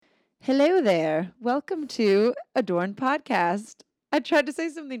Hello there. Welcome to Adorn Podcast. I tried to say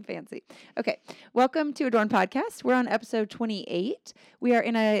something fancy. Okay. Welcome to Adorn Podcast. We're on episode 28. We are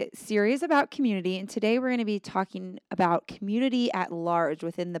in a series about community, and today we're going to be talking about community at large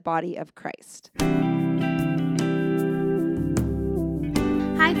within the body of Christ.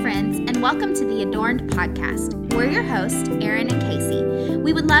 Hi, friends, and welcome to the Adorned Podcast. We're your hosts, Aaron and Casey.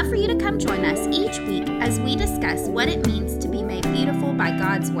 We would love for you to come join us each week as we discuss what it means to be made beautiful by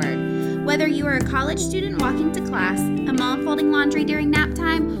God's Word. Whether you are a college student walking to class, a mom folding laundry during nap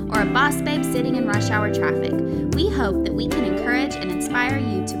time, or a boss babe sitting in rush hour traffic, we hope that we can encourage and inspire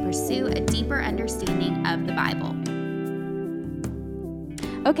you to pursue a deeper understanding of the Bible.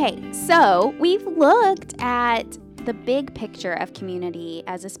 Okay, so we've looked at the big picture of community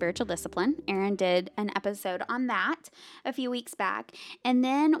as a spiritual discipline. Aaron did an episode on that a few weeks back. And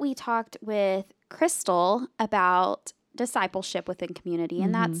then we talked with Crystal about discipleship within community,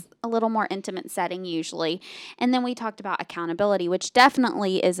 and that's a little more intimate setting usually. And then we talked about accountability, which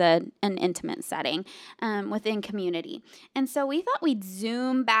definitely is an intimate setting within community. And so we thought we'd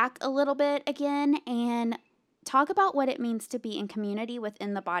zoom back a little bit again and talk about what it means to be in community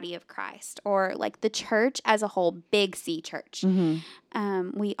within the body of Christ, or like the church as a whole, big C church.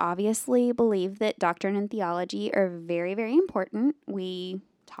 We obviously believe that doctrine and theology are very, very important. We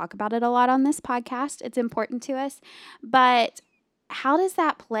talk about it a lot on this podcast. It's important to us. But how does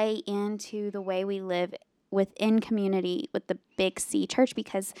that play into the way we live within community with the big C church?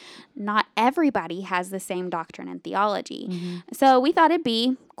 Because not everybody has the same doctrine and theology. So we thought it'd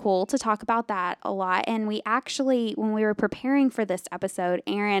be cool to talk about that a lot. And we actually, when we were preparing for this episode,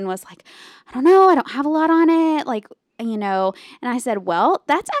 Aaron was like, I don't know, I don't have a lot on it. And I said, well,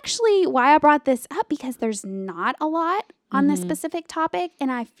 that's actually why I brought this up, because there's not a lot on this specific topic. And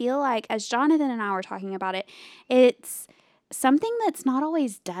I feel like, as Jonathan and I were talking about it, it's something that's not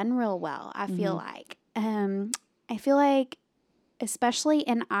always done real well, I feel like. I feel like, especially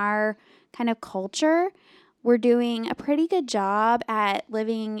in our kind of culture, we're doing a pretty good job at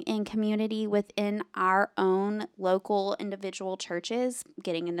living in community within our own local individual churches,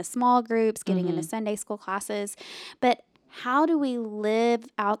 getting into small groups, getting into Sunday school classes. But how do we live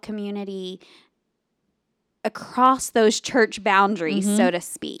out community across those church boundaries, so to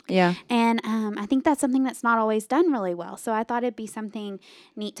speak? Yeah. And I think that's something that's not always done really well. So I thought it'd be something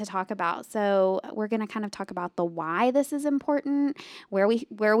neat to talk about. So we're going to kind of talk about the why this is important, where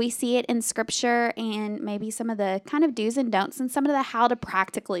we see it in Scripture, and maybe some of the kind of do's and don'ts, and some of the how to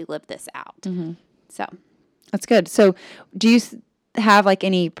practically live this out. So That's good. So do you have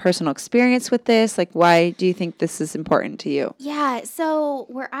any personal experience with this? Why do you think this is important to you? Yeah, so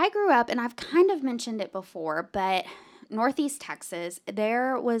where I grew up, and I've kind of mentioned it before, but Northeast Texas,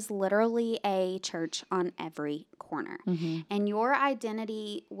 there was literally a church on every corner. And your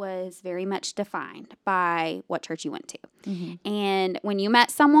identity was very much defined by what church you went to. And when you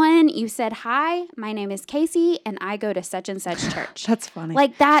met someone, you said, hi, my name is Casey, and I go to such and such church. That's funny.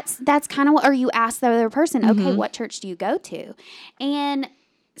 That's kind of what, or you ask the other person, okay, what church do you go to? And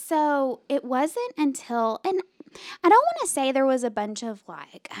so it wasn't until, and I don't want to say there was a bunch of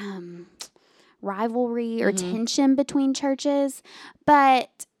rivalry or tension between churches,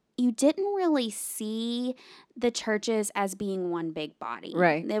 but you didn't really see the churches as being one big body.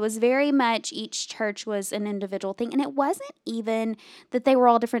 Right. It was very much each church was an individual thing, and it wasn't even that they were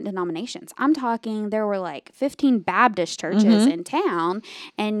all different denominations. I'm talking there were 15 Baptist churches in town,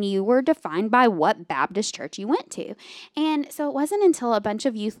 and you were defined by what Baptist church you went to. And so it wasn't until a bunch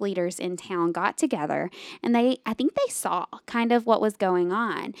of youth leaders in town got together, and I think they saw kind of what was going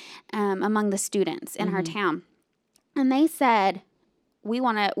on among the students in our town. And they said, we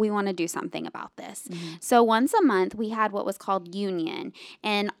want to do something about this. So once a month, we had what was called Union,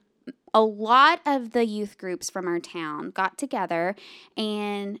 and a lot of the youth groups from our town got together,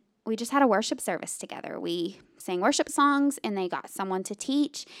 and we just had a worship service together. We sang worship songs, and they got someone to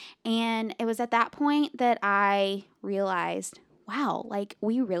teach, and it was at that point that I realized, wow,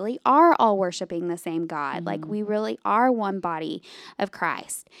 we really are all worshiping the same God. We really are one body of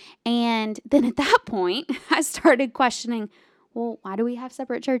Christ. And then at that point, I started questioning, well, why do we have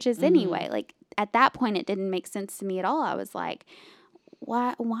separate churches anyway? At that point, it didn't make sense to me at all. I was like,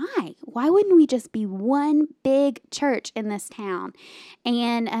 why? Why wouldn't we just be one big church in this town?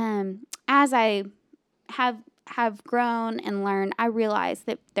 And as I have grown and learned, I realized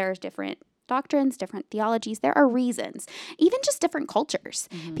that there's different doctrines, different theologies. There are reasons, even just different cultures.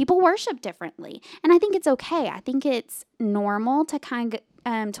 People worship differently. And I think it's okay. I think it's normal to kind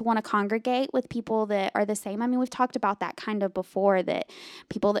to want to congregate with people that are the same. I mean, we've talked about that kind of before, that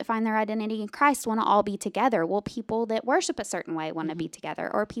people that find their identity in Christ want to all be together. Well, people that worship a certain way want to be together,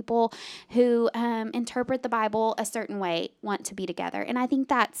 or people who interpret the Bible a certain way want to be together. And I think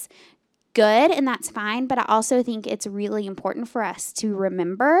that's good and that's fine, but I also think it's really important for us to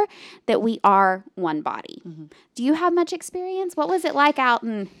remember that we are one body. Do you have much experience? What was it like out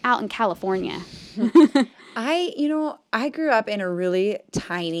in California? I grew up in a really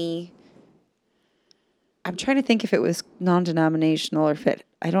tiny, I'm trying to think if it was non-denominational or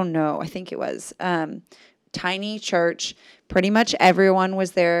I don't know. I think it was tiny church. Pretty much everyone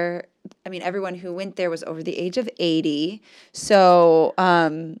was there. I mean, everyone who went there was over the age of 80. So,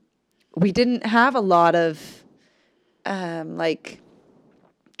 we didn't have a lot of,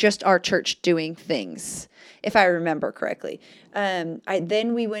 just our church doing things, if I remember correctly. I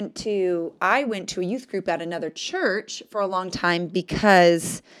went to a youth group at another church for a long time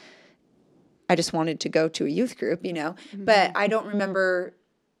because I just wanted to go to a youth group, but I don't remember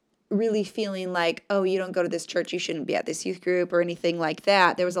really feeling like, oh, you don't go to this church, you shouldn't be at this youth group or anything like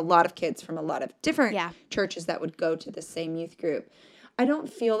that. There was a lot of kids from a lot of different churches that would go to the same youth group. I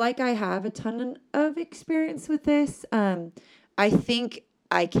don't feel like I have a ton of experience with this. I think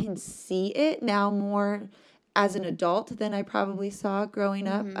I can see it now more as an adult than I probably saw growing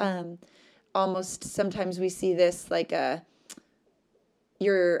up. Almost sometimes we see this like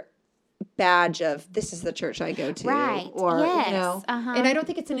your badge of, this is the church I go to. Right. Or, yes. And I don't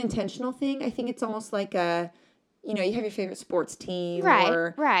think it's an intentional thing. I think it's almost like you have your favorite sports team. Right,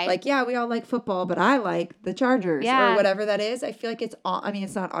 Or right. like, yeah, we all like football, but I like the Chargers Yeah. or whatever that is. I feel like it's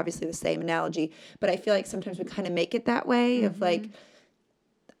not obviously the same analogy, but I feel like sometimes we kind of make it that way of like,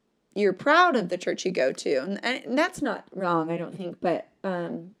 you're proud of the church you go to. And that's not wrong, I don't think, but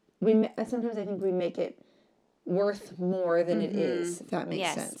sometimes I think we make it worth more than it is, if that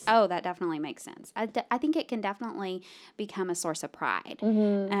makes sense. Oh, that definitely makes sense. I think it can definitely become a source of pride.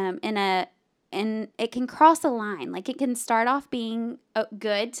 And it can cross a line. Like, it can start off being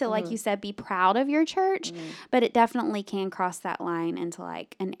good to, like you said, be proud of your church, but it definitely can cross that line into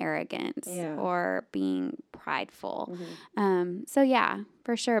like an arrogance or being prideful. So yeah,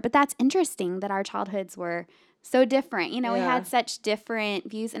 for sure. But that's interesting that our childhoods were so different. We had such different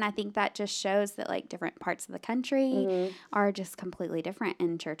views, and I think that just shows that like different parts of the country are just completely different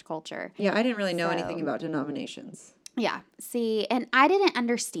in church culture. Yeah, I didn't really know anything about denominations. Yeah. See, and I didn't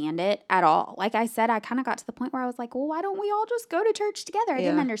understand it at all. Like I said, I kind of got to the point where I was like, well, why don't we all just go to church together? I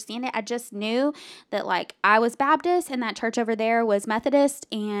didn't understand it. I just knew that like I was Baptist and that church over there was Methodist,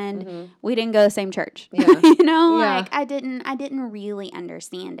 and we didn't go to the same church. Yeah. Like I didn't really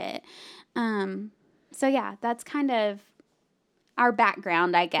understand it. So yeah, that's kind of our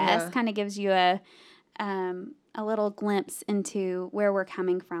background, I guess. Kind of gives you a little glimpse into where we're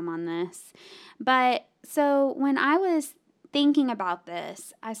coming from on this. But so when I was thinking about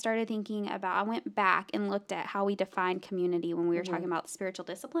this, I went back and looked at how we define community when we were talking about spiritual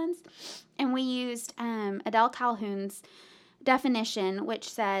disciplines. And we used Adele Calhoun's definition, which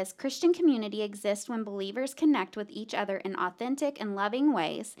says Christian community exists when believers connect with each other in authentic and loving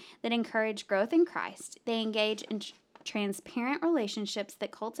ways that encourage growth in Christ. They engage in transparent relationships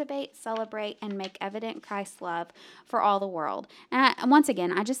that cultivate, celebrate, and make evident Christ's love for all the world. And once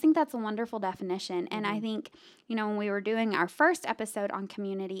again, I just think that's a wonderful definition. And I think, when we were doing our first episode on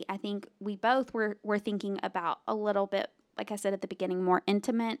community, I think we both were thinking about a little bit, like I said at the beginning, more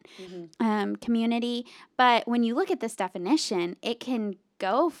intimate community. But when you look at this definition, it can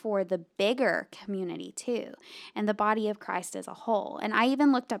go for the bigger community too, and the body of Christ as a whole. And I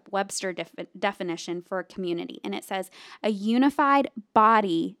even looked up Webster definition for community, and it says a unified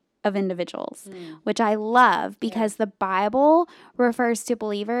body of individuals, which I love because the Bible refers to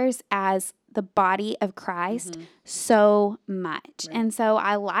believers as the body of Christ so much. Right. And so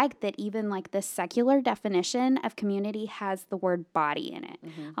I like that even like the secular definition of community has the word body in it.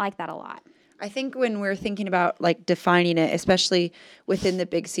 I like that a lot. I think when we're thinking about like defining it, especially within the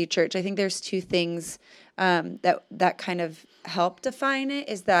Big C Church, I think there's two things that kind of help define it.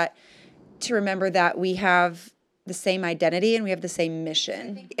 Is that to remember that we have the same identity and we have the same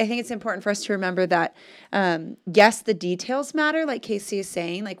mission. I think it's important for us to remember that, yes, the details matter, like Casey is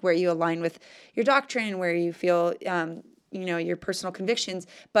saying, like where you align with your doctrine, where you feel your personal convictions,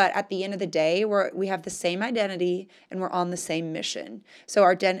 but at the end of the day, we have the same identity and we're on the same mission.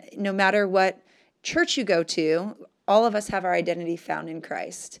 So no matter what church you go to, all of us have our identity found in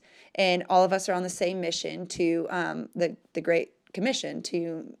Christ, and all of us are on the same mission to the great commission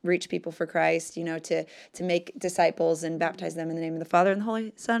to reach people for Christ, to make disciples and baptize them in the name of the Father and the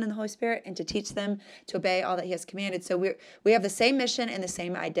Holy Son and the Holy Spirit, and to teach them to obey all that he has commanded. So we have the same mission and the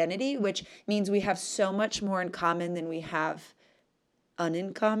same identity, which means we have so much more in common than we have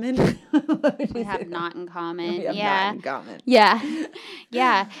in common. We have not in common. We have not in common. Yeah.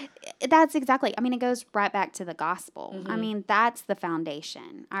 Yeah. That's exactly. I mean, it goes right back to the gospel. Mm-hmm. I mean, that's the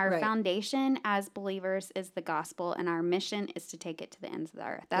foundation. Our Right. foundation as believers is the gospel, and our mission is to take it to the ends of the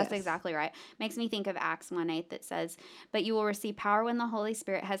earth. That's Yes. exactly right. Makes me think of Acts 1:8 that says, "But you will receive power when the Holy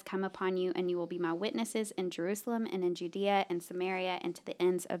Spirit has come upon you, and you will be my witnesses in Jerusalem and in Judea and Samaria and to the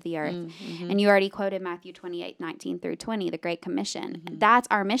ends of the earth." Mm-hmm. And you already quoted Matthew 28:19-20, the Great Commission. Mm-hmm. That's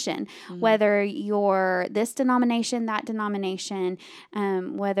our mission. Mm-hmm. Whether you're this denomination, that denomination,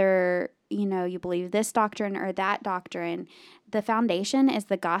 whether you believe this doctrine or that doctrine, the foundation is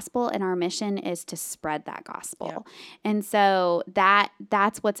the gospel, and our mission is to spread that gospel. Yep. And so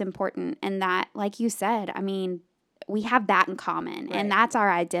that's what's important. And that, like you said, I mean, we have that in common, Right. and that's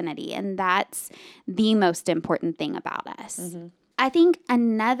our identity, and that's the most important thing about us. Mm-hmm. I think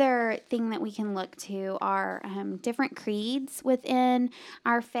another thing that we can look to are different creeds within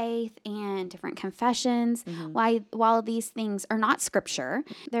our faith and different confessions. Mm-hmm. While these things are not scripture,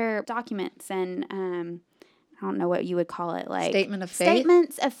 they're documents and I don't know what you would call it, like Statement of faith.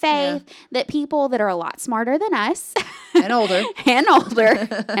 statements of faith that people that are a lot smarter than us And older.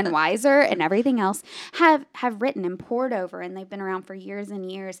 and wiser and everything else have written and poured over, and they've been around for years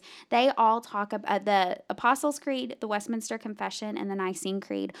and years. They all talk about the Apostles' Creed, the Westminster Confession, and the Nicene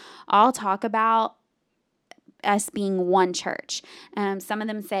Creed all talk about us being one church. Some of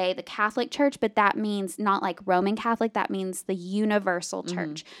them say the Catholic Church, but that means not like Roman Catholic. That means the universal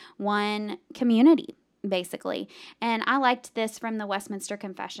church, one community, basically. And I liked this from the Westminster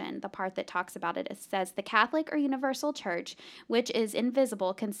Confession, the part that talks about it. It says, "The Catholic or universal church, which is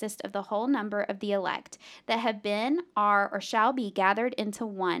invisible, consists of the whole number of the elect that have been, are, or shall be gathered into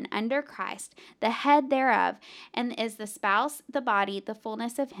one under Christ, the head thereof, and is the spouse, the body, the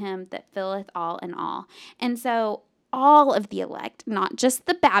fullness of him that filleth all in all." And so all of the elect, not just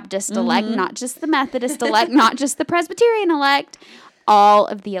the Baptist elect, not just the Methodist elect, not just the Presbyterian elect, all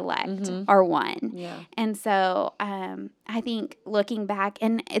of the elect are one. Yeah. And so I think looking back,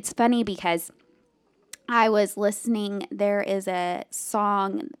 and it's funny because I was listening, there is a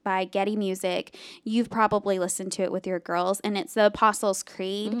song by Getty Music. You've probably listened to it with your girls, and it's the Apostles'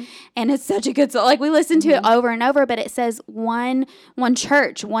 Creed, and it's such a good song. Like, we listen to it over and over, but it says one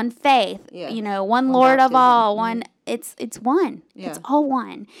church, one faith, Yeah. one Lord baptism. of all, one, it's one. Yeah. It's all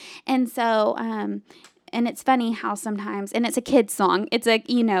one. And so, and it's funny how sometimes, and it's a kid's song. It's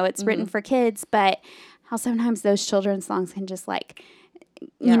it's written for kids, but how sometimes those children's songs can just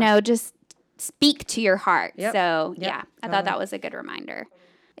just speak to your heart. Yep. So Yep. I thought that was a good reminder.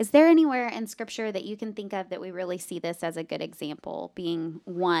 Is there anywhere in scripture that you can think of that we really see this as a good example, being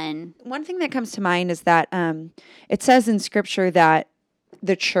one? One thing that comes to mind is that it says in scripture that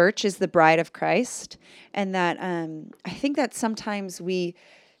the church is the bride of Christ, and that I think that sometimes we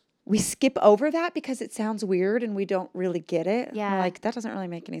skip over that because it sounds weird and we don't really get it. Yeah. We're like, that doesn't really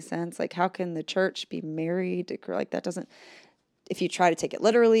make any sense. Like, how can the church be married? Like, that doesn't, if you try to take it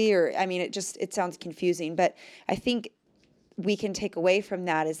literally, or, I mean, it sounds confusing. But I think we can take away from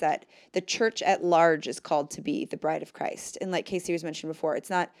that is that the church at large is called to be the bride of Christ. And like Casey was mentioned before, it's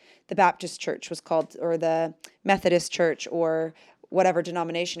not the Baptist church was called, or the Methodist church, or whatever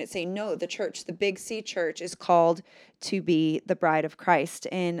denomination. It's saying, no, the church, the Big C church, is called to be the bride of Christ.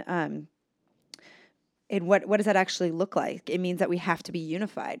 And what does that actually look like? It means that we have to be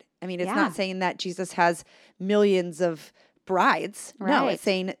unified. I mean, it's not saying that Jesus has millions of brides. Right. No, it's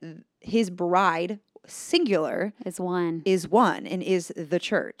saying his bride, singular, Is one. is one and is the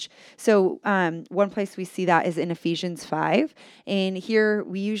church. So one place we see that is in Ephesians 5. And here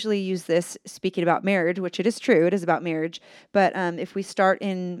we usually use this speaking about marriage, which it is true. It is about marriage. But if we start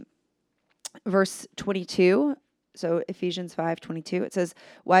in verse 22, so Ephesians 5:22, it says,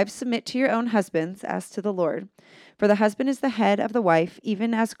 "Wives, submit to your own husbands as to the Lord. For the husband is the head of the wife,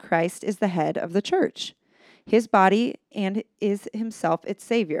 even as Christ is the head of the church, his body, and is himself its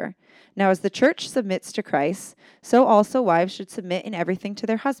Savior. Now as the church submits to Christ, so also wives should submit in everything to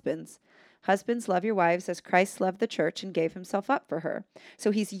their husbands. Husbands, love your wives as Christ loved the church and gave himself up for her."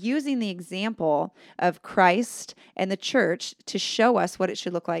 So he's using the example of Christ and the church to show us what it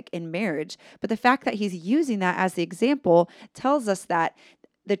should look like in marriage. But the fact that he's using that as the example tells us that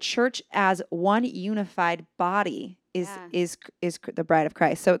the church as one unified body is the bride of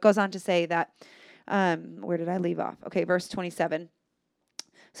Christ. So it goes on to say that, where did I leave off? Okay, verse 27.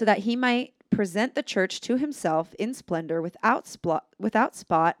 "So that he might present the church to himself in splendor, without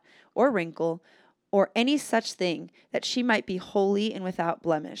spot or wrinkle or any such thing, that she might be holy and without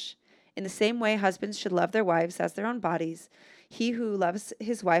blemish. In the same way, husbands should love their wives as their own bodies. He who loves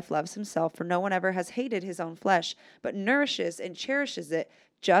his wife loves himself, for no one ever has hated his own flesh, but nourishes and cherishes it,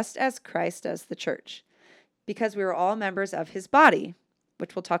 just as Christ does the church, because we are all members of his body,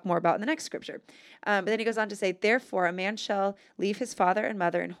 which we'll talk more about in the next scripture. But then he goes on to say, therefore, a man shall leave his father and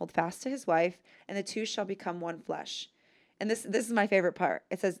mother and hold fast to his wife, and the two shall become one flesh. And this is my favorite part.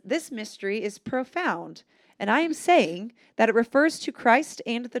 It says, this mystery is profound, and I am saying that it refers to Christ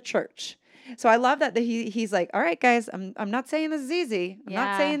and the church. So I love that he's like, all right, guys, I'm not saying this is easy. I'm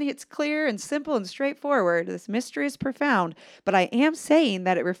not saying it's clear and simple and straightforward. This mystery is profound, but I am saying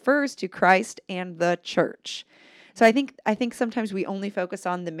that it refers to Christ and the church. So I think sometimes we only focus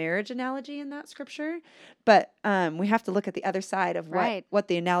on the marriage analogy in that scripture, but we have to look at the other side of what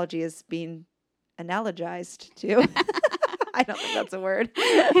the analogy is being analogized to. I don't think that's a word.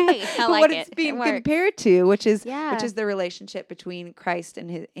 Hey, I like what it. It's being compared to, which is the relationship between Christ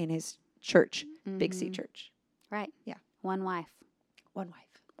and his church, Big C Church. Right. Yeah. One wife. One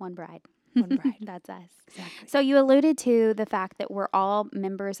wife. One bride. One bride. That's us. Exactly. So you alluded to the fact that we're all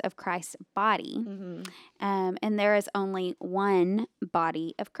members of Christ's body, and there is only one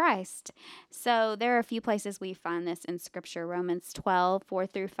body of Christ. So there are a few places we find this in Scripture. Romans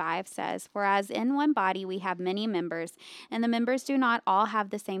 12:4-5 says, for as in one body we have many members, and the members do not all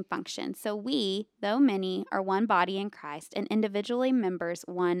have the same function. So we, though many, are one body in Christ, and individually members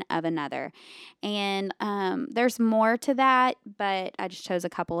one of another. And there's more to that, but I just chose a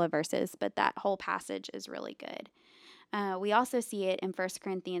couple of verses. But that whole passage is really good. We also see it in 1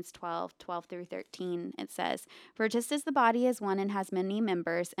 Corinthians 12:12-13. It says, for just as the body is one and has many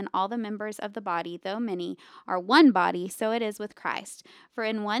members, and all the members of the body, though many, are one body, so it is with Christ. For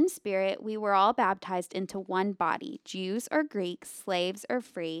in one Spirit we were all baptized into one body, Jews or Greeks, slaves or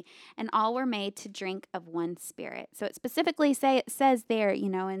free, and all were made to drink of one Spirit. So it specifically says there,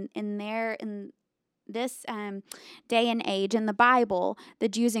 in this day and age in the Bible, the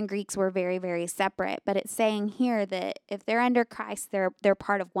Jews and Greeks were very, very separate. But it's saying here that if they're under Christ, they're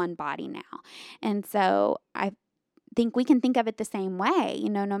part of one body now. And so I think we can think of it the same way.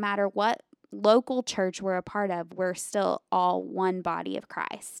 No matter what local church we're a part of, we're still all one body of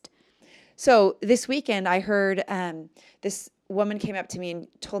Christ. So this weekend, I heard this woman came up to me and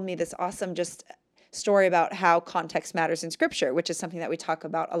told me this awesome story about how context matters in Scripture, which is something that we talk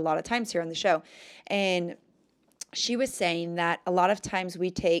about a lot of times here on the show. And she was saying that a lot of times we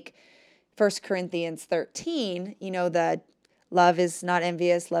take 1 Corinthians 13, the love is not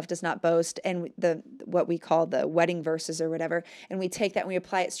envious, love does not boast, and what we call the wedding verses or whatever, and we take that and we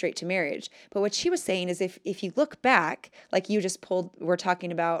apply it straight to marriage. But what she was saying is if you look back, like you just we're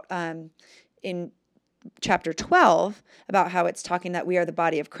talking about in chapter 12 about how it's talking that we are the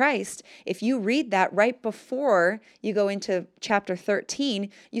body of Christ. If you read that right before you go into chapter 13,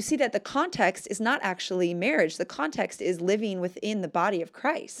 you see that the context is not actually marriage. The context is living within the body of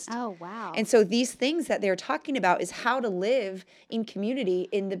Christ. Oh, wow. And so these things that they're talking about is how to live in community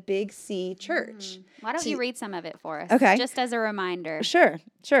in the Big C Church. Why don't you read some of it for us? Okay. Just as a reminder. Sure.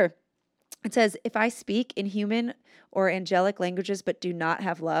 It says, if I speak in human or angelic languages but do not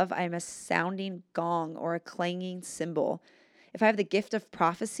have love, I am a sounding gong or a clanging cymbal. If I have the gift of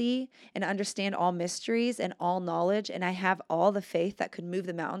prophecy and understand all mysteries and all knowledge, and I have all the faith that could move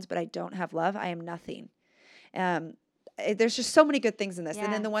the mountains, but I don't have love, I am nothing. There's just so many good things in this. Yeah.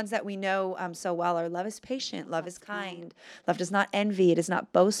 And then the ones that we know so well are love is patient, love is kind, love does not envy, it is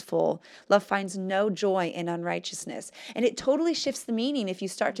not boastful, love finds no joy in unrighteousness. And it totally shifts the meaning if you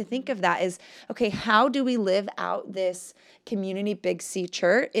start to think of that as, okay, how do we live out this community Big C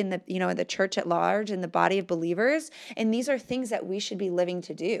Church in the church at large, in the body of believers? And these are things that we should be living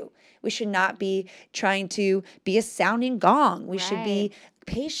to do. We should not be trying to be a sounding gong. We should be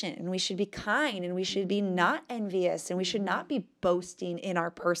patient, and we should be kind, and we should be not envious, and we should not be boasting in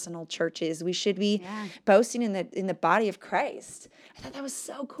our personal churches. We should be boasting in the body of Christ. I thought that was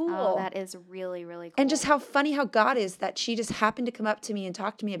so cool. Oh, that is really, really cool. And just how funny how God is that she just happened to come up to me and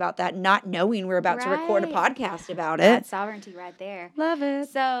talk to me about that, not knowing we're about to record a podcast about it. That's sovereignty right there. Love it.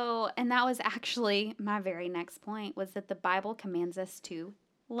 So, and that was actually my very next point, was that the Bible commands us to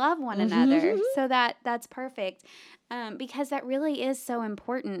love one another. So that's perfect, because that really is so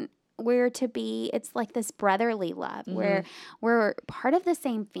important. we're to be, it's like this brotherly love where we're part of the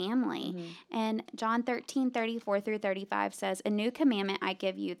same family. And John 13:34-35 says, "A new commandment I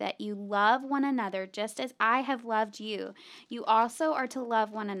give you, that you love one another just as I have loved you. You also are to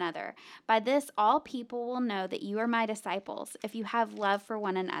love one another. By this, all people will know that you are my disciples, if you have love for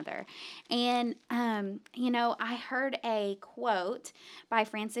one another." And, I heard a quote by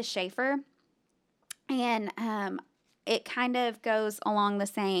Francis Schaeffer, and it kind of goes along the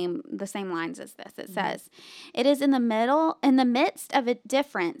same lines as this. It says, "It is in the midst of a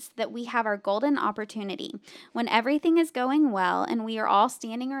difference that we have our golden opportunity. When everything is going well and we are all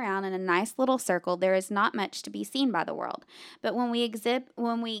standing around in a nice little circle, there is not much to be seen by the world. But when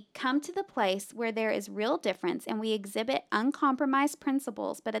we come to the place where there is real difference and we exhibit uncompromised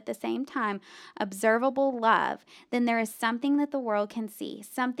principles, but at the same time observable love, then there is something that the world can see,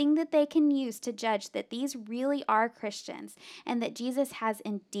 something that they can use to judge that these really are Christians, and that Jesus has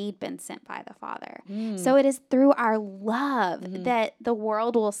indeed been sent by the Father." So it is through our love that the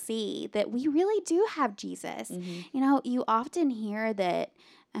world will see that we really do have Jesus. You often hear that,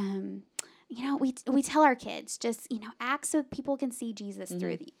 we tell our kids, just, act so people can see Jesus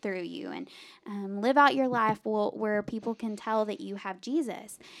through you, and live out your life where people can tell that you have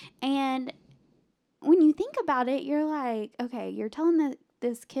Jesus. And when you think about it, you're like, okay, you're telling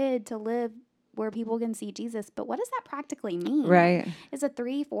this kid to live where people can see Jesus, but what does that practically mean? Right. Is a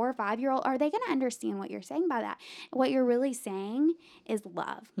 3, 4, 5-year-old, are they going to understand what you're saying by that? What you're really saying is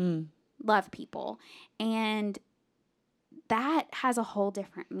love. Love people. And that has a whole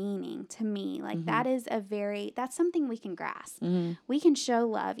different meaning to me. Like that's something we can grasp. We can show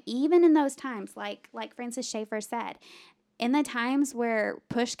love even in those times, like Francis Schaeffer said. In the times where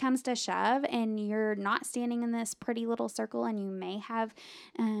push comes to shove and you're not standing in this pretty little circle and you may have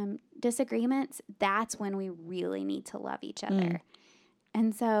disagreements, that's when we really need to love each other.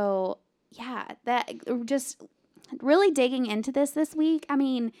 And so, that just really digging into this week, I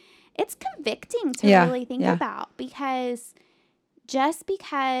mean, it's convicting to really think about, because just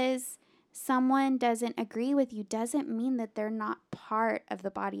because someone doesn't agree with you doesn't mean that they're not part of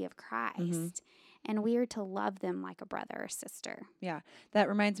the body of Christ. And we are to love them like a brother or sister. Yeah. That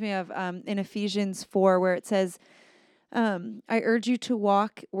reminds me of in Ephesians 4, where it says, I urge you to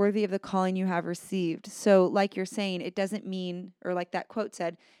walk worthy of the calling you have received. So like you're saying, it doesn't mean, or like that quote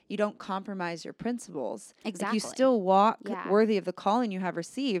said, you don't compromise your principles. Exactly. Like you still walk worthy of the calling you have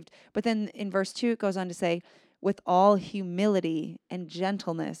received. But then in verse 2, it goes on to say, with all humility and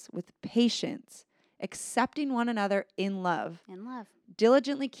gentleness, with patience, accepting one another in love.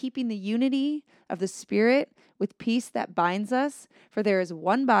 Diligently keeping the unity of the Spirit with peace that binds us, for there is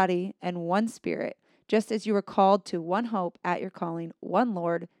one body and one Spirit, just as you were called to one hope at your calling, one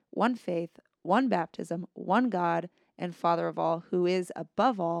Lord, one faith, one baptism, one God and Father of all, who is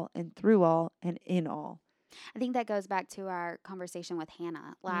above all and through all and in all. I think that goes back to our conversation with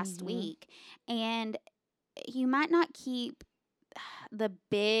Hannah last week. And you might not keep the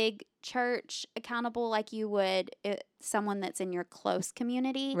big church accountable like you would someone that's in your close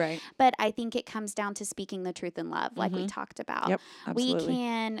community. Right. But I think it comes down to speaking the truth in love, like we talked about. Yep, absolutely. We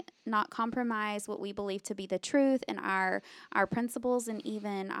can not compromise what we believe to be the truth and our principles and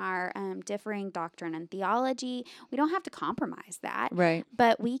even our differing doctrine and theology. We don't have to compromise that. Right.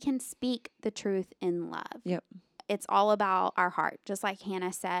 But we can speak the truth in love. Yep. It's all about our heart. Just like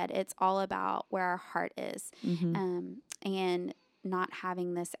Hannah said, it's all about where our heart is. And not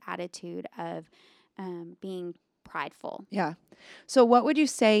having this attitude of being prideful. Yeah. So what would you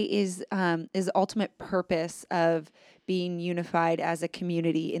say is the ultimate purpose of being unified as a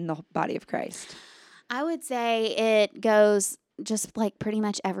community in the body of Christ? I would say it goes just like pretty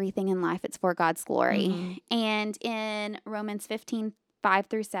much everything in life. It's for God's glory. And in Romans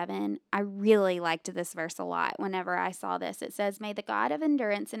 15:5-7, I really liked this verse a lot whenever I saw this. It says, "May the God of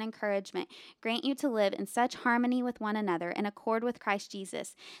endurance and encouragement grant you to live in such harmony with one another in accord with Christ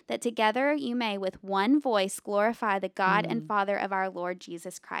Jesus, that together you may with one voice glorify the God and Father of our Lord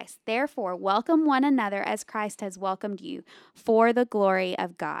Jesus Christ. Therefore, welcome one another as Christ has welcomed you for the glory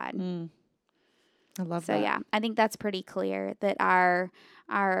of God." I love that. So yeah, I think that's pretty clear that our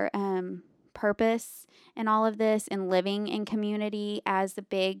purpose in all of this and living in community as the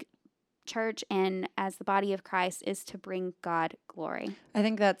big church and as the body of Christ is to bring God glory. I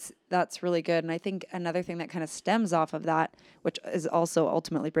think that's really good. And I think another thing that kind of stems off of that, which is also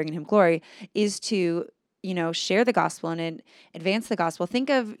ultimately bringing him glory, is to, share the gospel and advance the gospel.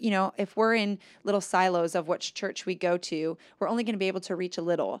 Think of, if we're in little silos of which church we go to, we're only going to be able to reach a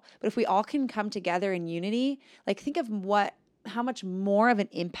little. But if we all can come together in unity, like think of what how much more of an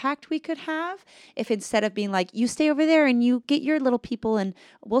impact we could have if instead of being like, you stay over there and you get your little people and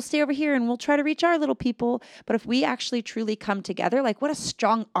we'll stay over here and we'll try to reach our little people. But if we actually truly come together, like what a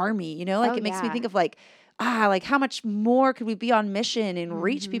strong army, you know, like it makes me think of like how much more could we be on mission and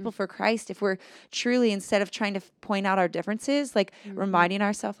reach people for Christ if we're truly, instead of trying to point out our differences, like reminding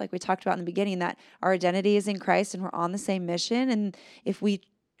ourselves, like we talked about in the beginning, that our identity is in Christ and we're on the same mission. And if we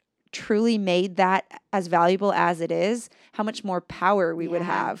truly made that as valuable as it is, how much more power we would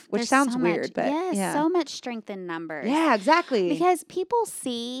have, which sounds weird, but so much strength in numbers. Yeah, exactly. Because people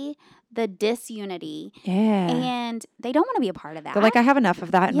see the disunity and they don't want to be a part of that. They're like, I have enough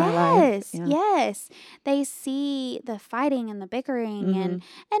of that in my life. Yes. They see the fighting and the bickering and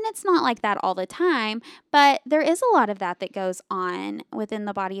it's not like that all the time, but there is a lot of that goes on within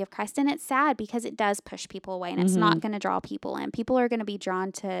the body of Christ, and it's sad because it does push people away and it's not going to draw people in. People are going to be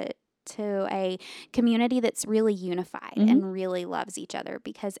drawn to a community that's really unified and really loves each other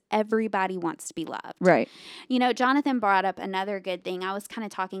because everybody wants to be loved. Right. You know, Jonathan brought up another good thing. I was kind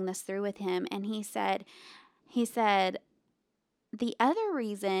of talking this through with him, and he said, the other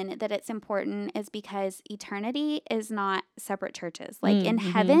reason that it's important is because eternity is not separate churches. Like in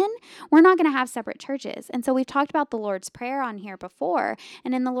heaven, we're not going to have separate churches. And so we've talked about the Lord's Prayer on here before.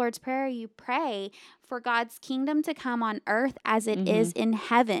 And in the Lord's Prayer, you pray for God's kingdom to come on earth as it is in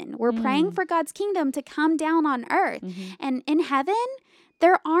heaven. We're praying for God's kingdom to come down on earth. And in heaven,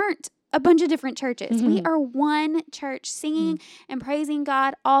 there aren't a bunch of different churches. We are one church singing and praising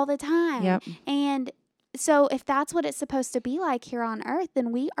God all the time. Yep. And so if that's what it's supposed to be like here on earth,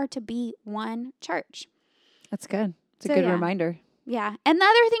 then we are to be one church. That's good. It's a good reminder. Yeah. And the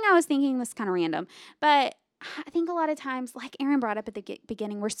other thing I was thinking, this is kind of random, but I think a lot of times, like Aaron brought up at the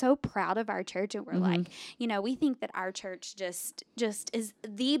beginning, we're so proud of our church, and we're like, you know, we think that our church just is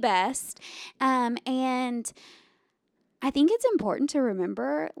the best. And I think it's important to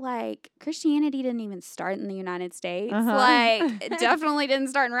remember, like, Christianity didn't even start in the United States. Like, it definitely didn't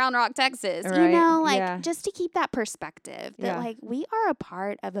start in Round Rock, Texas. Right. You know, like, just to keep that perspective that, like, we are a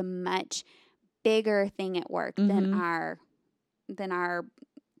part of a much bigger thing at work than our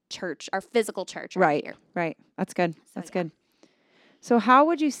church, our physical church right here. Right. That's good. That's good. So how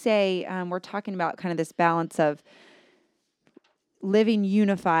would you say, we're talking about kind of this balance of living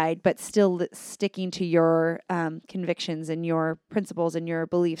unified, but still sticking to your convictions and your principles and your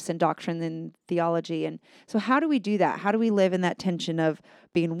beliefs and doctrine and theology. And so how do we do that? How do we live in that tension of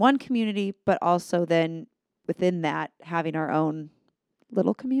being one community, but also then within that having our own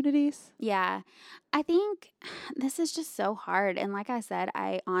little communities? Yeah. I think this is just so hard. And like I said,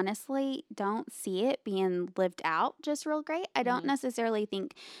 I honestly don't see it being lived out just real great. I don't necessarily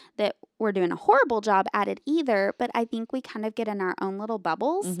think that we're doing a horrible job at it either, but I think we kind of get in our own little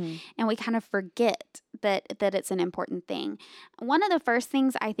bubbles and we kind of forget that it's an important thing. One of the first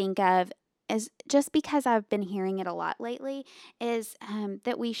things I think of is, just because I've been hearing it a lot lately, is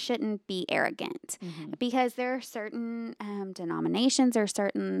that we shouldn't be arrogant, because there are certain denominations or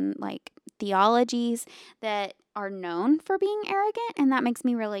certain like theologies that are known for being arrogant, and that makes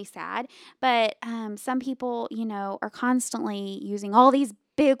me really sad. But some people, you know, are constantly using all these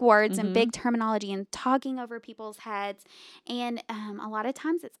big words and big terminology and talking over people's heads, and a lot of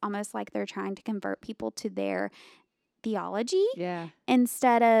times it's almost like they're trying to convert people to their theology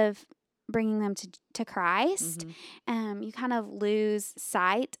instead of bringing them to Christ. You kind of lose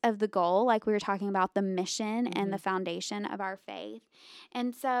sight of the goal, like we were talking about, the mission and the foundation of our faith.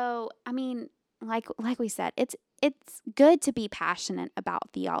 And so, I mean, like we said, it's good to be passionate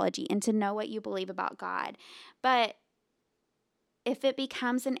about theology and to know what you believe about God. But if it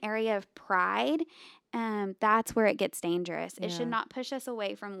becomes an area of pride, that's where it gets dangerous. It should not push us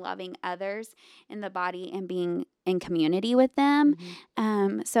away from loving others in the body and being in community with them.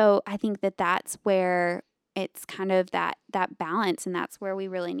 So I think that's where it's kind of that balance, and that's where we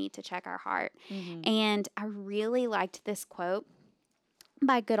really need to check our heart. And I really liked this quote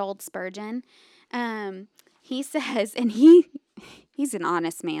by good old Spurgeon. He says, and he's an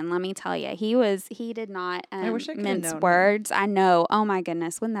honest man, let me tell you. He did not mince words. I know. Oh my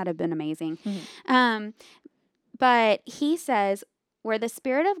goodness, wouldn't that have been amazing? But he says, where the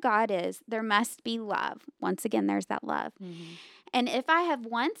Spirit of God is, there must be love. Once again, there's that love. And if I have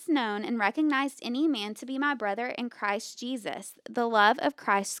once known and recognized any man to be my brother in Christ Jesus, the love of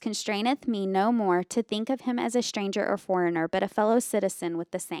Christ constraineth me no more to think of him as a stranger or foreigner, but a fellow citizen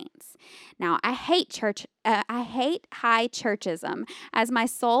with the saints. Now, I hate high churchism, as my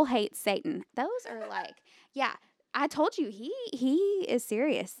soul hates Satan. Those are like, I told you he is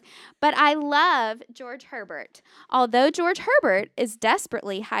serious. But I love George Herbert. Although George Herbert is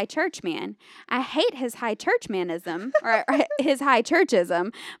desperately high church man, I hate his high church manism or his high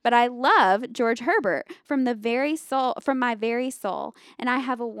churchism, but I love George Herbert from my very soul, and I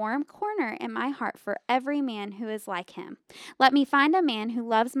have a warm corner in my heart for every man who is like him. Let me find a man who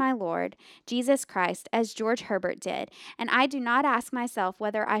loves my Lord Jesus Christ as George Herbert did, and I do not ask myself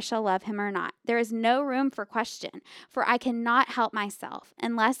whether I shall love him or not. There is no room for question. For I cannot help myself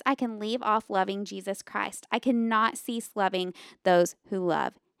unless I can leave off loving Jesus Christ. I cannot cease loving those who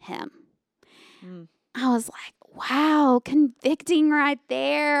love him. Mm. I was like, wow, convicting right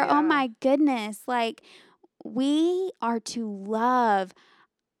there. Yeah. Oh my goodness. Like, we are to love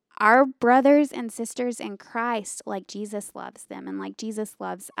our brothers and sisters in Christ like Jesus loves them and like Jesus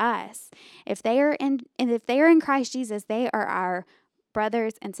loves us. If they are in Christ Jesus, they are our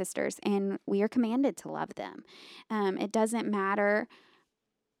brothers and sisters, and we are commanded to love them. It doesn't matter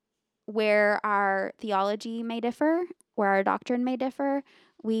where our theology may differ, where our doctrine may differ,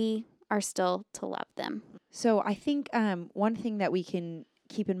 we are still to love them. So I think one thing that we can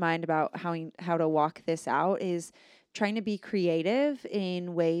keep in mind about how to walk this out is trying to be creative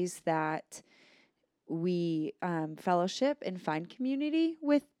in ways that we fellowship and find community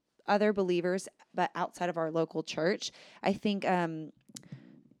with other believers, but outside of our local church. I think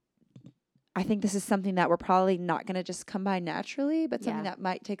this is something that we're probably not going to just come by naturally, but something that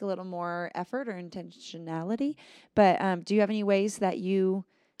might take a little more effort or intentionality. But do you have any ways that you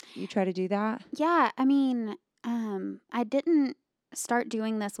try to do that? Yeah, I mean, I didn't start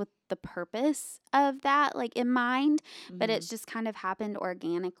doing this with the purpose of that, like in mind, but it's just kind of happened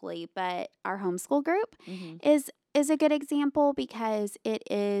organically. But our homeschool group is a good example because it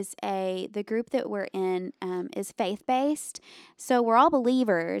is the group that we're in is faith-based. So we're all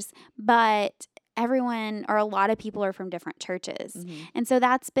believers, but everyone or a lot of people are from different churches. And so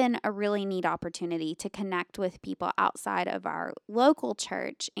that's been a really neat opportunity to connect with people outside of our local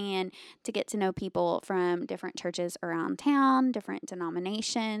church and to get to know people from different churches around town, different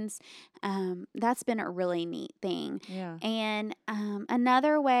denominations. That's been a really neat thing. Yeah. And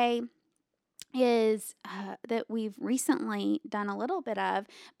another way is that we've recently done a little bit of,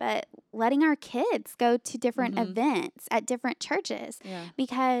 but letting our kids go to different events at different churches. Yeah.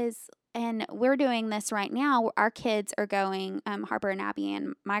 Because, and we're doing this right now, our kids are going, Harper and Abby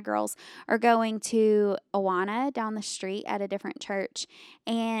and my girls are going to Awana down the street at a different church.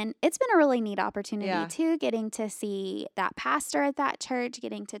 And it's been a really neat opportunity too, getting to see that pastor at that church,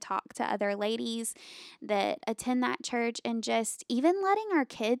 getting to talk to other ladies that attend that church, and just even letting our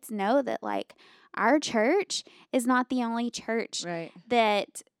kids know that like our church is not the only church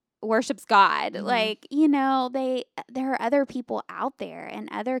that worships God. Like, you know, there are other people out there and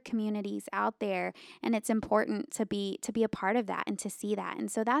other communities out there, and it's important to be a part of that and to see that. And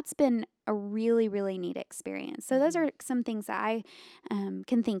so that's been a really, really neat experience. So those are some things that I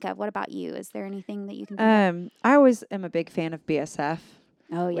can think of. What about you? Is there anything that you can think of? I always am a big fan of BSF.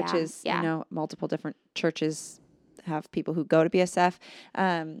 Oh, yeah. Which is, you know, multiple different churches have people who go to BSF.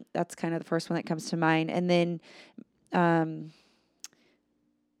 That's kind of the first one that comes to mind. And then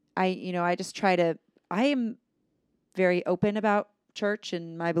I am very open about church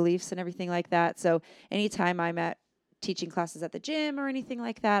and my beliefs and everything like that. So anytime I'm at teaching classes at the gym or anything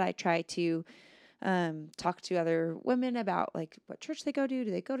like that, I try to talk to other women about like what church they go to.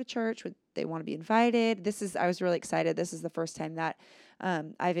 Do they go to church? Would they want to be invited? I was really excited. This is the first time that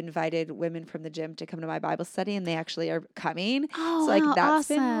I've invited women from the gym to come to my Bible study, and they actually are coming. Oh, so like that's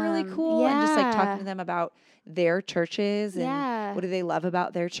awesome. been really cool. And just like talking to them about their churches and what do they love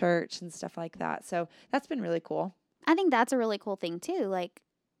about their church and stuff like that. So that's been really cool. I think that's a really cool thing too. Like,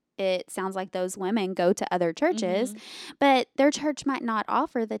 it sounds like those women go to other churches, but their church might not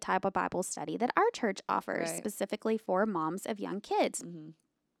offer the type of Bible study that our church offers, specifically for moms of young kids.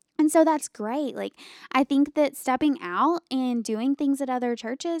 And so that's great. Like, I think that stepping out and doing things at other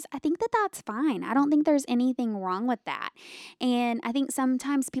churches, I think that that's fine. I don't think there's anything wrong with that. And I think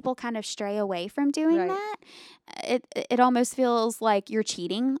sometimes people kind of stray away from doing that. It almost feels like you're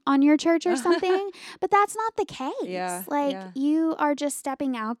cheating on your church or something, but that's not the case. You are just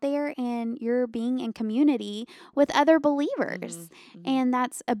stepping out there and you're being in community with other believers. And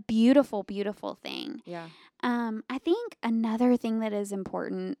that's a beautiful, beautiful thing. Yeah. I think another thing that is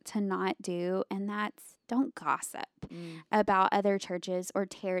important to not do, and that's don't gossip about other churches or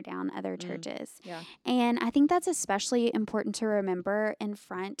tear down other churches. Yeah. And I think that's especially important to remember in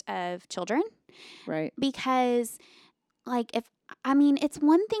front of children. Right. Because, like, it's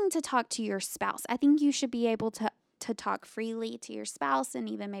one thing to talk to your spouse. I think you should be able to to talk freely to your spouse and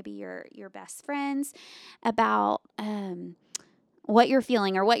even maybe your best friends about what you're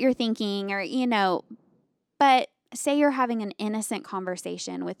feeling or what you're thinking, or, but say you're having an innocent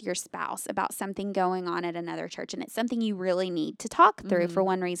conversation with your spouse about something going on at another church, and it's something you really need to talk through for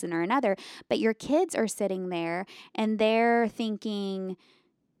one reason or another, but your kids are sitting there and they're thinking,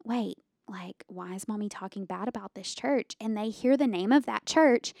 wait, like, why is mommy talking bad about this church? And they hear the name of that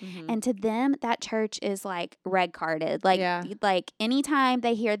church, and to them, that church is like red carded. Like anytime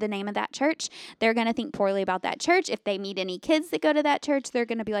they hear the name of that church, they're going to think poorly about that church. If they meet any kids that go to that church, they're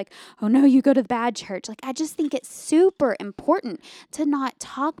going to be like, oh no, you go to the bad church. Like, I just think it's super important to not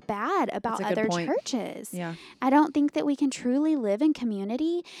talk bad about other churches. Yeah. I don't think that we can truly live in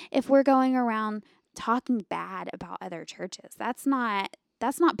community if we're going around talking bad about other churches. That's not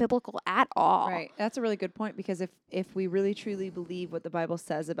biblical at all. Right. That's a really good point, because if we really truly believe what the Bible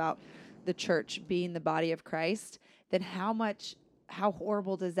says about the church being the body of Christ, then how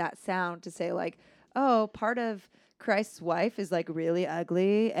horrible does that sound to say, like, oh, part of Christ's wife is like really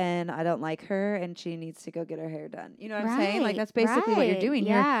ugly and I don't like her and she needs to go get her hair done. You know what I'm saying? Like, that's basically what you're doing.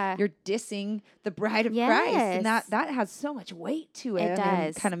 Yeah. You're dissing the bride of Christ, and that has so much weight to it. It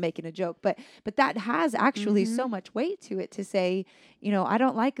does. I'm kind of making a joke, but that has actually so much weight to it to say, I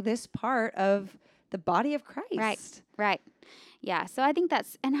don't like this part of the body of Christ. Right. Yeah. So I think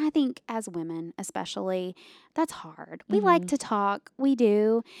I think as women especially, that's hard. We like to talk. We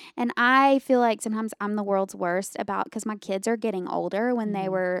do. And I feel like sometimes I'm the world's worst because my kids are getting older. When they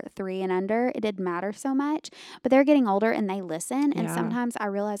were 3 and under, it didn't matter so much. But they're getting older and they listen. And sometimes I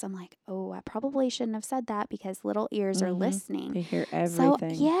realize I'm like, oh, I probably shouldn't have said that, because little ears are listening. They hear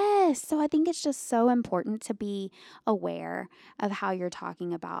everything. So I think it's just so important to be aware of how you're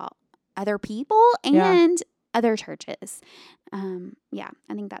talking about other people and other churches.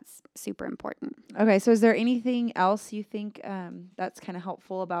 I think that's super important. Okay, so is there anything else you think that's kind of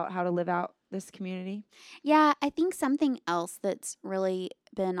helpful about how to live out this community? Yeah, I think something else that's really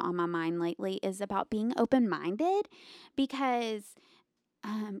been on my mind lately is about being open-minded, because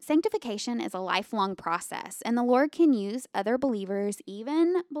sanctification is a lifelong process, and the Lord can use other believers,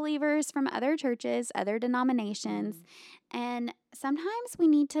 even believers from other churches, other denominations, and sometimes we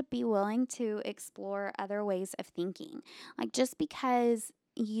need to be willing to explore other ways of thinking. Like, just because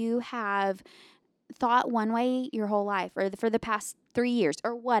you have thought one way your whole life, or for the past 3 years,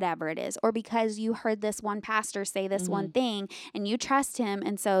 or whatever it is, or because you heard this one pastor say this one thing and you trust him,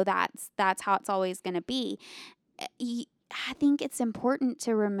 and so that's how it's always going to be. I think it's important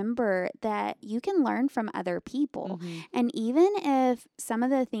to remember that you can learn from other people. And even if some of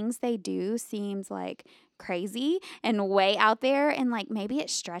the things they do seems like crazy and way out there, and like maybe it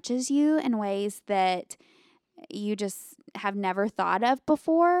stretches you in ways that you just have never thought of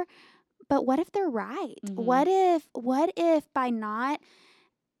before, but what if they're right? What if by not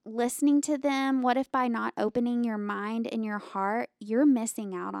listening to them, what if by not opening your mind and your heart, you're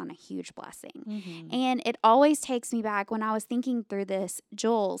missing out on a huge blessing? And it always takes me back when I was thinking through this.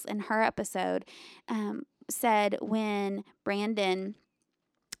 Jules, in her episode, said when Brandon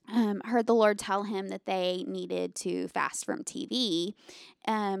heard the Lord tell him that they needed to fast from TV,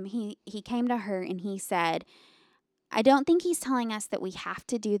 he came to her and he said, I don't think he's telling us that we have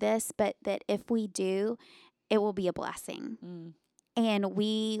to do this, but that if we do, it will be a blessing. And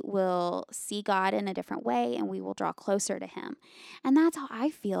we will see God in a different way, and we will draw closer to him. And that's how I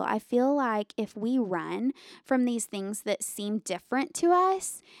feel. I feel like if we run from these things that seem different to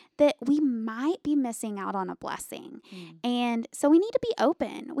us, that we might be missing out on a blessing. And so we need to be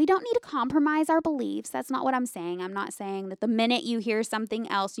open. We don't need to compromise our beliefs. That's not what I'm saying. I'm not saying that the minute you hear something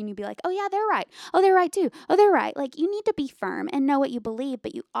else, you need to be like, oh yeah, they're right. Oh, they're right too. Oh, they're right. Like, you need to be firm and know what you believe,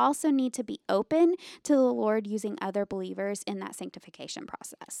 but you also need to be open to the Lord using other believers in that sanctification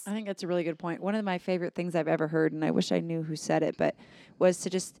process. I think that's a really good point. One of my favorite things I've ever heard, and I wish I knew who said it, but was to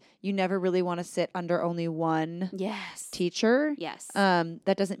just, you never really want to sit under only one teacher.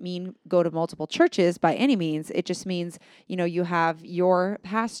 That doesn't mean go to multiple churches by any means. It just means, you have your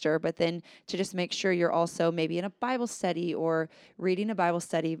pastor, but then to just make sure you're also maybe in a Bible study, or reading a Bible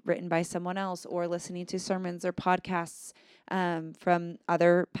study written by someone else, or listening to sermons or podcasts from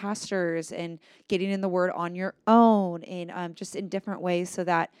other pastors, and getting in the Word on your own, and just in different ways, so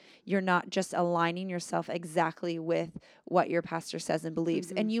that you're not just aligning yourself exactly with what your pastor says and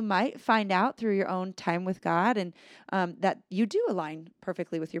believes. And you might find out through your own time with God and that you do align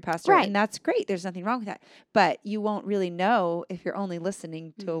perfectly with your pastor. And that's great. There's nothing wrong with that. But you won't really know if you're only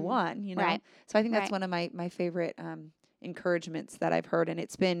listening to one, So I think that's one of my favorite encouragements that I've heard. And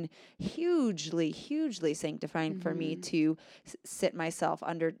it's been hugely, hugely sanctifying for me to sit myself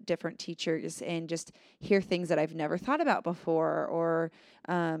under different teachers and just hear things that I've never thought about before, or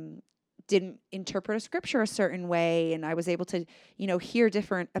didn't interpret a scripture a certain way. And I was able to, hear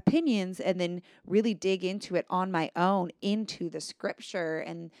different opinions and then really dig into it on my own, into the scripture,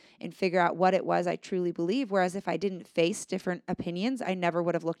 and figure out what it was I truly believe. Whereas if I didn't face different opinions, I never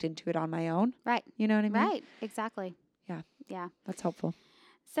would have looked into it on my own. Right. You know what I mean? Right. Exactly. Yeah. Yeah. That's helpful.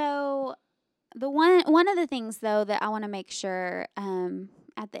 So the one of the things, though, that I want to make sure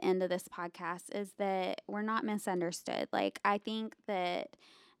at the end of this podcast is that we're not misunderstood. Like, I think that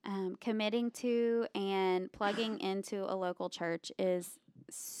committing to and plugging into a local church is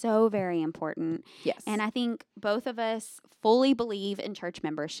so very important. Yes. And I think both of us fully believe in church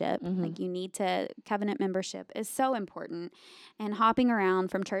membership. Like, covenant membership is so important. And hopping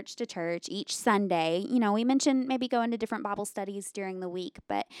around from church to church each Sunday, we mentioned maybe going to different Bible studies during the week,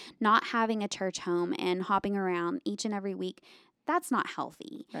 but not having a church home and hopping around each and every week, that's not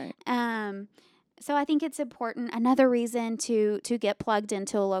healthy. Right. So I think it's important. Another reason to get plugged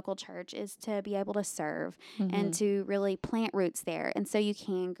into a local church is to be able to serve and to really plant roots there, and so you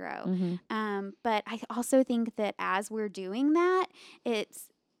can grow. But I also think that as we're doing that, it's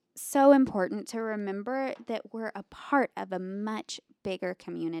so important to remember that we're a part of a much bigger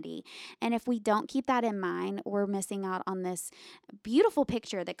community. And if we don't keep that in mind, we're missing out on this beautiful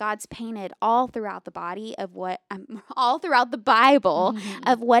picture that God's painted all throughout the body of all throughout the Bible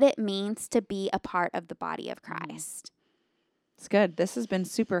of what it means to be a part of the body of Christ. It's good. This has been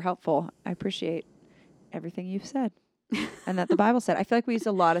super helpful. I appreciate everything you've said. And that the Bible said. I feel like we used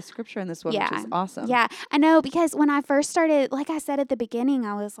a lot of scripture in this one, which is awesome. Yeah, I know, because when I first started, like I said at the beginning,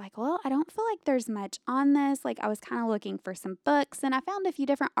 I was like, well, I don't feel like there's much on this. Like, I was kind of looking for some books, and I found a few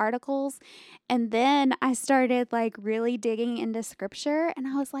different articles. And then I started like really digging into scripture, and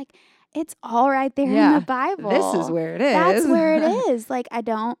I was like, it's all right there in the Bible. This is where it is. That's where it is. Like,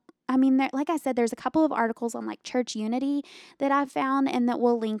 like I said, there's a couple of articles on like church unity that I found and that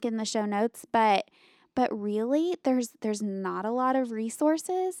we'll link in the show notes, but really, there's not a lot of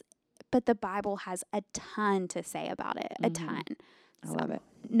resources, but the Bible has a ton to say about it, a ton. I love it.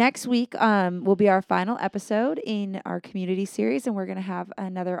 Next week will be our final episode in our community series, and we're going to have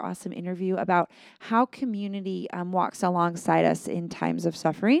another awesome interview about how community walks alongside us in times of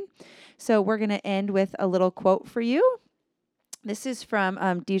suffering. So we're going to end with a little quote for you. This is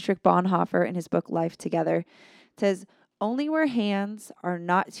from Dietrich Bonhoeffer in his book, Life Together. It says, "Only where hands are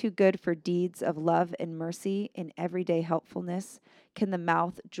not too good for deeds of love and mercy in everyday helpfulness can the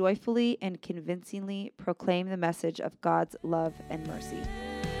mouth joyfully and convincingly proclaim the message of God's love and mercy."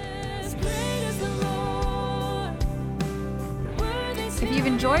 If you've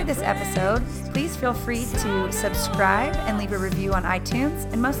enjoyed this episode, please feel free to subscribe and leave a review on iTunes,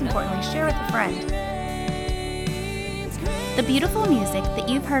 and most importantly, share with a friend. The beautiful music that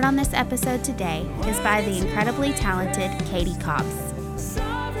you've heard on this episode today is by the incredibly talented Katie Cobbs.